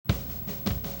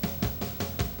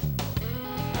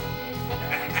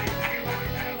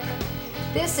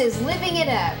This is Living It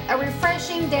Up, a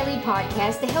refreshing daily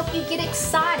podcast to help you get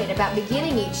excited about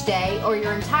beginning each day or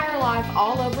your entire life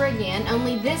all over again,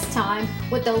 only this time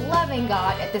with the loving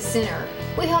God at the center.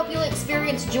 We hope you'll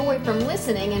experience joy from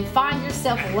listening and find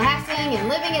yourself laughing and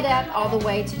living it up all the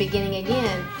way to beginning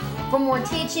again. For more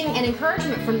teaching and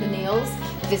encouragement from the Neils,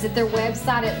 visit their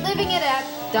website at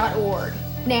livingitup.org.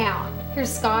 Now,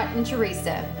 here's Scott and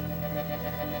Teresa.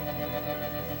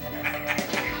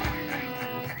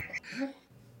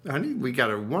 Honey, we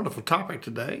got a wonderful topic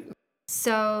today.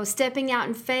 So, stepping out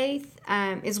in faith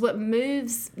is what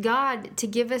moves God to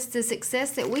give us the success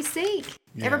that we seek.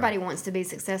 Yeah. Everybody wants to be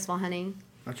successful, honey.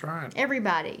 That's right.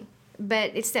 Everybody.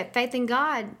 But it's that faith in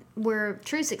God where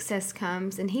true success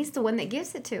comes, and He's the one that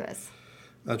gives it to us.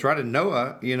 That's right. And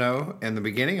Noah, in the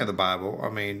beginning of the Bible,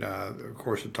 of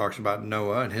course, it talks about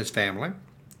Noah and his family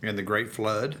and the great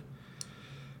flood.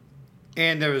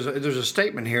 And there's a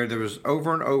statement here. There was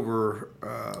over and over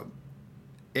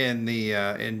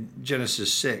in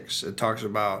Genesis 6. It talks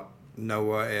about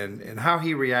Noah and how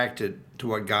he reacted to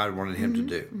what God wanted him to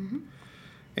do. Mm-hmm.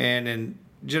 And in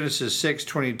Genesis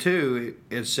 6:22,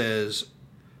 it says,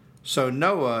 "So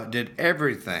Noah did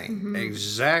everything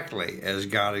exactly as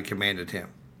God had commanded him."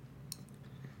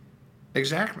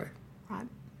 Exactly. Right.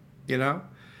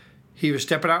 He was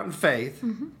stepping out in faith.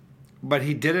 Mm-hmm. But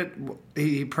he did it,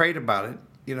 he prayed about it.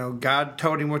 God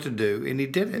told him what to do, and he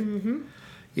did it. Mm-hmm.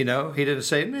 He didn't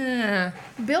say, nah.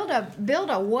 Build a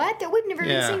what? That we've never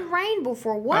even seen rain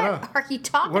before. What are you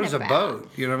talking about? What is a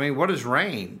boat? You know what I mean? What is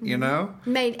rain,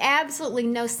 Made absolutely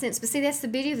no sense. But see, that's the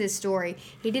beauty of this story.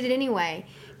 He did it anyway.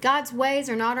 God's ways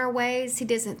are not our ways. He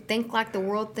doesn't think like the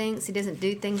world thinks. He doesn't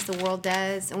do things the world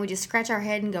does. And we just scratch our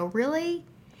head and go, really?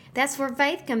 That's where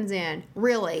faith comes in.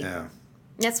 Really? Yeah.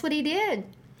 That's what he did.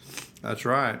 That's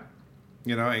right.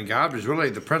 And God was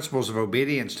really, the principles of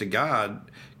obedience to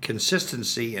God,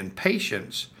 consistency and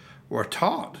patience were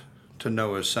taught to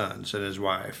Noah's sons and his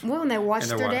wife. Well, and they watched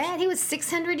their dad. He was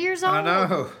 600 years old. I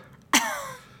know.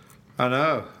 And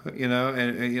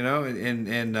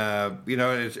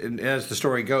as the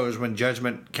story goes, when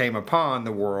judgment came upon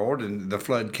the world and the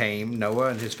flood came, Noah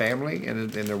and his family and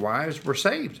their wives were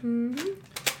saved. Mm-hmm.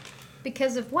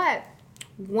 Because of what?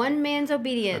 One man's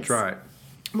obedience. That's right.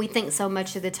 We think so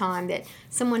much of the time that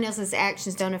someone else's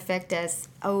actions don't affect us.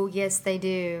 Oh, yes, they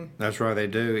do. That's right, they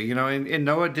do. And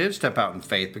Noah did step out in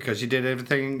faith because he did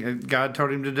everything God told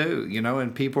him to do.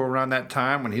 And people around that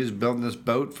time when he was building this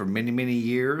boat for many, many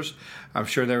years, I'm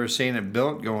sure they were seeing it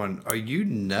built going, are you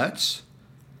nuts?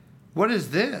 What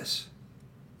is this?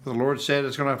 The Lord said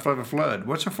it's going to flood a flood.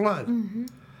 What's a flood? Mm-hmm.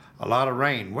 A lot of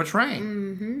rain. What's rain?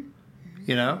 Mm-hmm.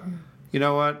 You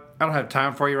know what? I don't have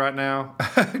time for you right now.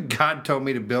 God told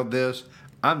me to build this.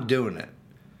 I'm doing it.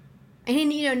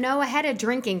 And, Noah had a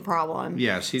drinking problem.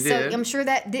 Yes, he did. So I'm sure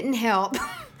that didn't help.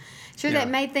 That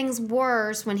made things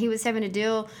worse when he was having to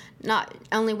deal not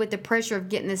only with the pressure of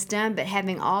getting this done, but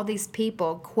having all these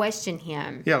people question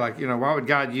him. Yeah, why would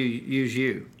God use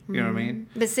you? You know what I mean?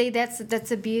 But see, that's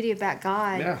the beauty about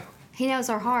God. Yeah. He knows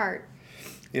our heart.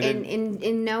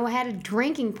 And Noah had a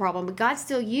drinking problem, but God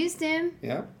still used him.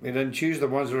 Yeah, he doesn't choose the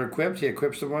ones that are equipped. He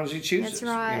equips the ones he chooses.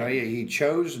 That's right. He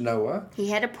chose Noah. He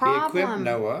had a problem. He equipped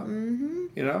Noah.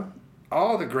 Mm-hmm.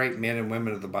 All the great men and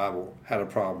women of the Bible had a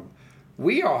problem.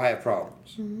 We all have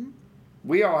problems. Mm-hmm.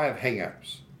 We all have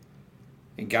hang-ups.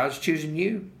 And God's choosing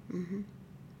you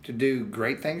to do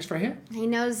great things for Him. He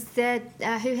knows that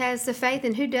who has the faith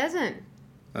and who doesn't.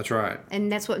 That's right.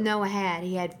 And that's what Noah had.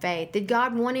 He had faith. Did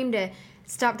God want him to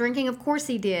stop drinking? Of course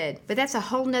he did. But that's a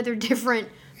whole nother different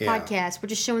podcast. We're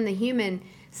just showing the human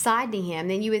side to him.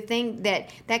 Then you would think that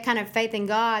kind of faith in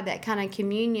God, that kind of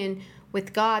communion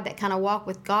with God, that kind of walk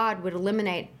with God would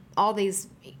eliminate all these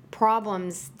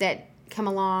problems that come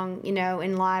along,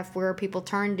 in life where people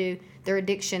turn to their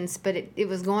addictions. But it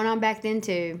was going on back then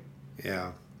too.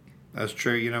 Yeah, that's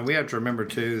true. We have to remember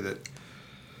too that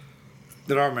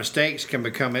our mistakes can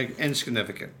become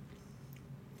insignificant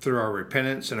through our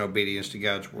repentance and obedience to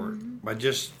God's word by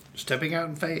just stepping out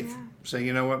in faith. Yeah. Saying,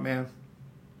 you know what, man?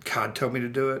 God told me to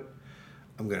do it.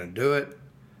 I'm going to do it,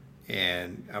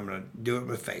 and I'm going to do it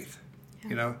with faith.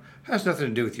 Yeah. It has nothing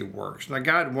to do with your works. Now,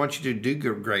 God wants you to do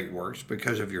great works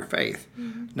because of your faith,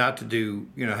 not to do,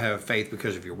 have faith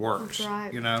because of your works.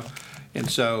 That's right. And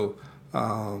so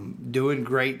doing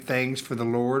great things for the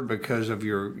Lord because of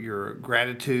your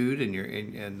gratitude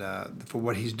and for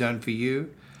what He's done for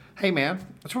you. Hey, man,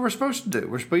 that's what we're supposed to do.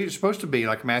 We're supposed to be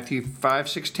like Matthew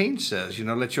 5:16 says,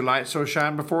 let your light so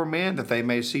shine before men that they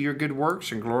may see your good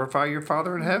works and glorify your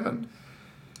Father in heaven.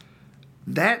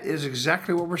 that is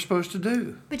exactly what we're supposed to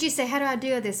do. But you say, how do I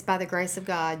do this? By the grace of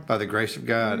God. By the grace of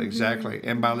God, exactly.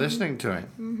 And by listening to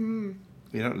Him.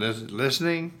 You know,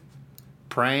 listening,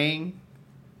 praying,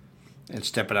 and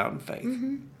stepping out in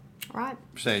faith. Right.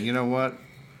 Saying, you know what?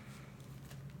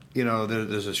 You know,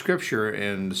 there's a scripture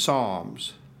in the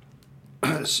Psalms.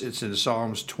 It's in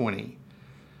Psalms 20.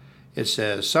 It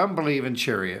says, some believe in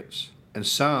chariots and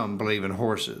some believe in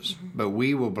horses, but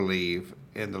we will believe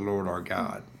in the Lord our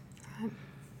God.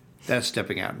 That's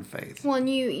stepping out in faith. Well, and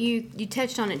you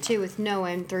touched on it too with Noah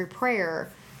and through prayer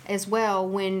as well.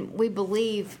 When we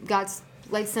believe God's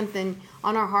laid something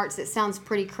on our hearts that sounds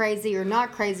pretty crazy or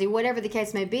not crazy, whatever the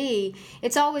case may be,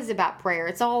 it's always about prayer.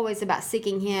 It's always about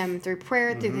seeking Him through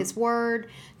prayer, through His Word,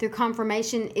 through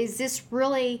confirmation. Is this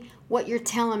really what you're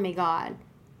telling me, God?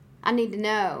 I need to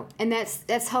know, and that's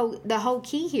the whole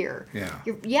key here.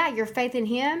 Yeah. Your faith in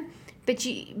Him, but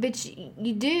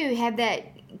you do have that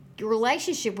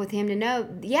relationship with Him to know,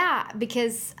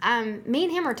 because me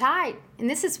and Him are tight, and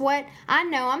this is what I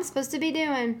know I'm supposed to be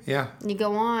doing. Yeah. And you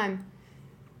go on.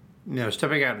 You know,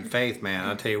 stepping out in faith, man,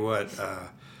 I'll tell you what,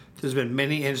 there's been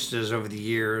many instances over the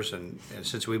years and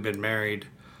since we've been married,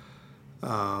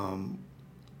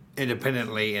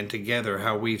 independently and together,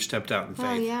 how we've stepped out in faith.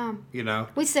 Oh, yeah. You know?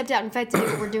 We stepped out in faith to do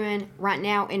what we're doing right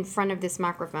now in front of this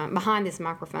microphone, behind this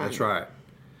microphone. That's right.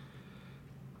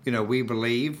 You know, we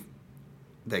believe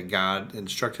that God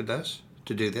instructed us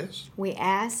to do this. We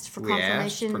asked for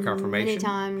confirmation many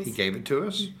times. He gave it to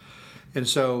us. And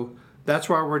so that's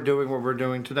why we're doing what we're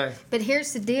doing today. But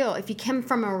here's the deal. If you come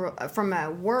from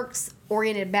a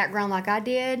works-oriented background like I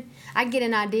did, I get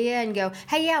an idea and go,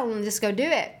 hey, we'll just go do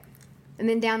it. And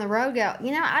then down the road go,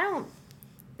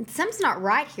 something's not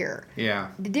right here. Yeah.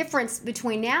 The difference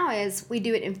between now is we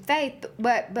do it in faith,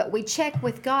 but we check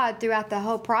with God throughout the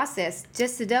whole process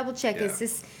just to double check. Yeah. Is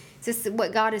this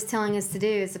what God is telling us to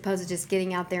do, as opposed to just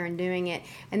getting out there and doing it?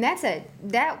 And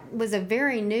that was a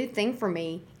very new thing for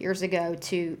me years ago,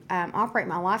 to operate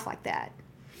my life like that.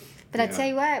 But I tell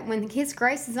you what, when His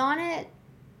grace is on it,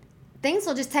 things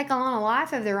will just take on a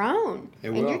life of their own. It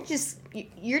and will.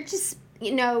 you're just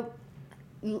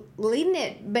leading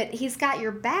it, but He's got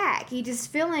your back. You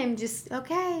just feel Him, just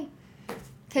okay,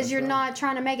 because you're not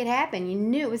trying to make it happen. You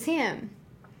knew it was Him.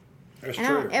 That's and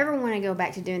true. I don't ever want to go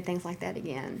back to doing things like that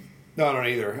again. No, I don't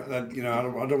either. I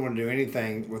don't want to do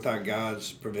anything without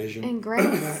God's provision And grace.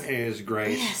 and His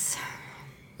grace. Yes.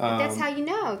 That's how you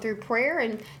know, through prayer,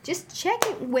 and just check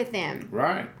it with Him.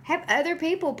 Right. Have other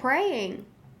people praying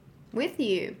with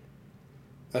you.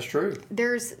 That's true.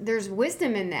 There's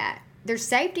wisdom in that. There's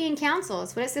safety in counsel.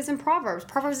 That's what it says in Proverbs.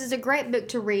 Proverbs is a great book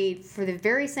to read for the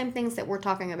very same things that we're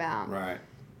talking about. Right.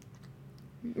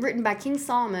 Written by King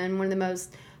Solomon, one of the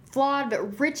most flawed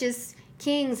but richest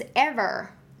kings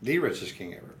ever. The richest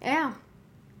king ever. Yeah.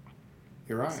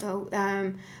 You're right. So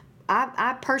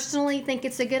I personally think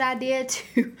it's a good idea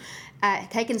to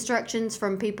take instructions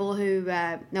from people who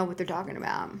know what they're talking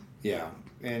about. Yeah.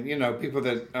 And, people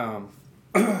that,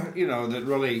 that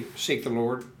really seek the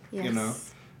Lord,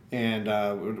 Yes.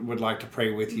 and would like to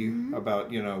pray with you about,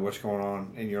 what's going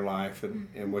on in your life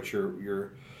and what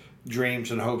your dreams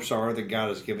and hopes are that God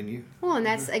has given you. Well, and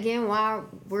that's, again, why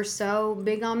we're so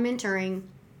big on mentoring.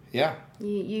 Yeah.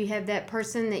 You have that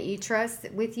person that you trust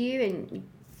with you, and you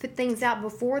put things out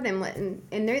before them,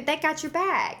 and they got your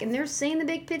back, and they're seeing the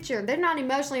big picture. They're not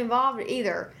emotionally involved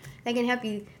either. They can help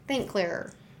you think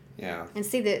clearer. Yeah. And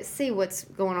see what's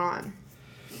going on.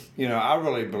 I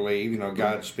really believe,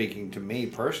 God's speaking to me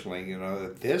personally,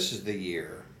 that this is the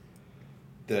year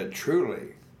that truly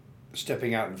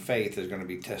stepping out in faith is going to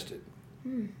be tested.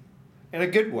 In a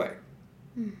good way.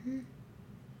 Mm-hmm.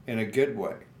 In a good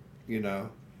way,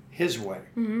 His way,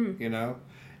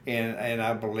 and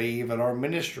I believe in our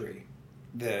ministry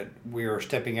that we are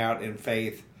stepping out in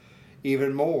faith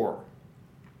even more.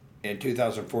 And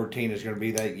 2014 is going to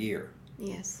be that year.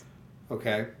 Yes.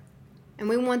 Okay? And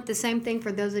we want the same thing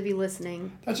for those of you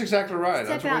listening. That's exactly right.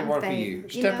 That's what we want for you.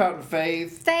 Step out in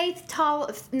faith.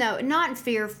 Not in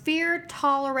fear. Fear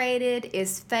tolerated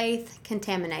is faith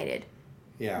contaminated.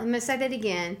 Yeah. I'm going to say that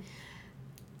again.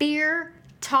 Fear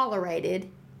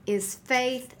tolerated is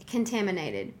faith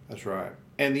contaminated. That's right.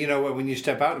 And you know what? When you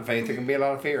step out in faith, there can be a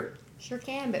lot of fear. Sure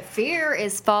can, but fear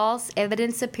is false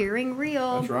evidence appearing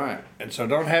real. That's right. And so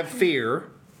don't have fear,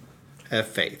 have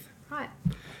faith. Right.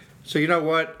 So you know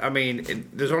what? I mean,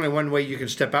 there's only one way you can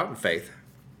step out in faith.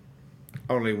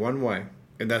 Only one way.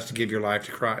 And that's to give your life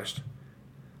to Christ.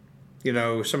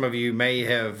 Some of you may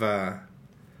have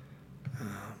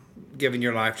given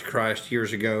your life to Christ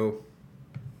years ago,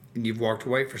 and you've walked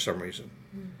away for some reason.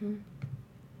 Mm-hmm.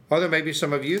 Or there may be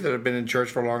some of you that have been in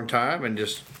church for a long time and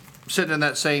just sitting in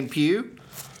that same pew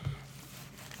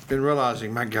and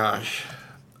realizing, my gosh,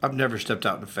 I've never stepped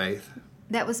out in faith.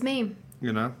 That was me.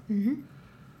 You know?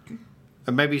 Mm-hmm.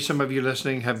 And maybe some of you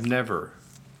listening have never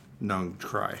known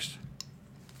Christ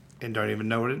and don't even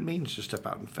know what it means to step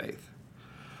out in faith.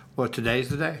 Well, today's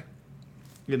the day.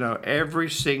 You know, every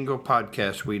single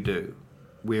podcast we do,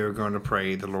 we are going to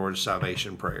pray the Lord's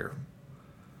salvation prayer.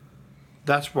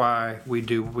 That's why we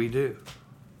do what we do.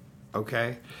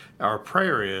 Okay? Our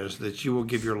prayer is that you will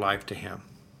give your life to Him.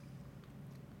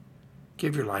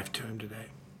 Give your life to Him today.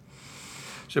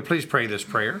 So please pray this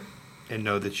prayer and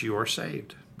know that you are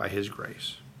saved by His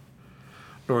grace.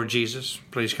 Lord Jesus,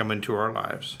 please come into our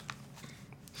lives.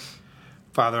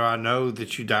 Father, I know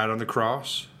that you died on the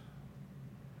cross,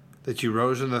 that you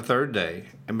rose on the third day,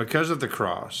 and because of the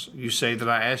cross, you say that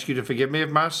I ask you to forgive me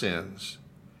of my sins,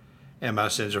 and my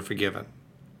sins are forgiven.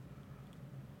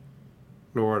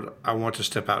 Lord, I want to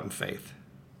step out in faith.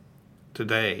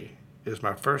 Today is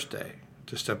my first day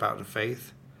to step out in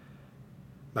faith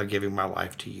by giving my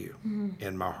life to you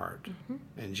in my heart.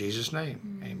 In Jesus'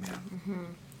 name,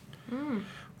 amen.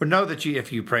 Well, know that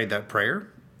if you prayed that prayer,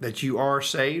 that you are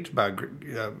saved by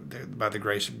the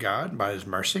grace of God, by His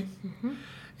mercy.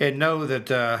 And know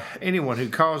that anyone who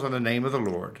calls on the name of the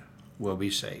Lord will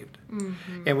be saved.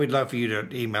 And we'd love for you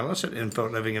to email us at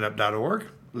info@livingitup.org.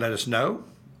 Let us know.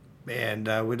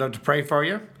 And we'd love to pray for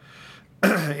you.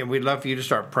 And we'd love for you to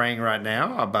start praying right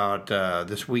now about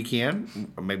this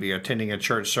weekend, or maybe attending a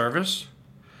church service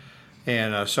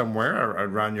and somewhere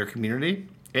around your community.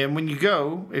 And when you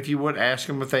go, if you would, ask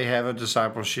them if they have a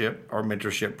discipleship or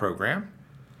mentorship program,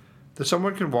 that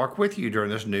someone can walk with you during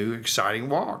this new exciting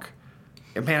walk.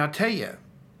 And man, I tell you,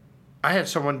 I had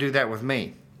someone do that with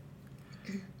me,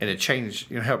 and it changed.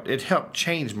 It helped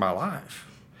change my life.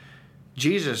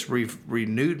 Jesus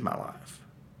renewed my life,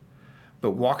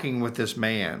 but walking with this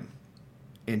man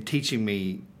and teaching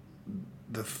me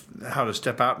how to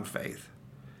step out in faith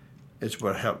is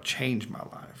what helped change my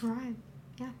life. Right.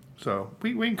 Yeah. So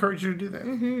we encourage you to do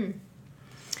that.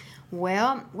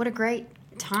 Well, what a great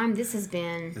time this has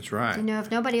been. That's right. You know,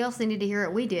 if nobody else needed to hear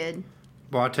it, we did.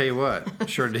 Well, I'll tell you what,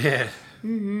 sure did.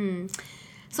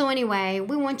 So anyway,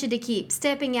 we want you to keep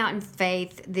stepping out in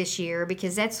faith this year,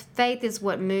 because faith is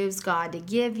what moves God to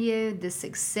give you the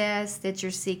success that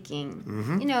you're seeking.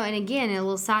 You know, and again, a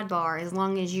little sidebar, as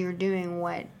long as you're doing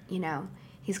what,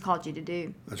 He's called you to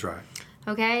do. That's right.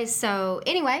 Okay, so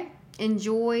anyway,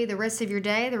 enjoy the rest of your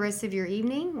day, the rest of your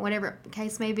evening, whatever the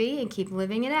case may be, and keep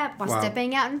living it up while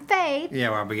stepping out in faith. Yeah,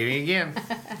 well, I'm beginning again.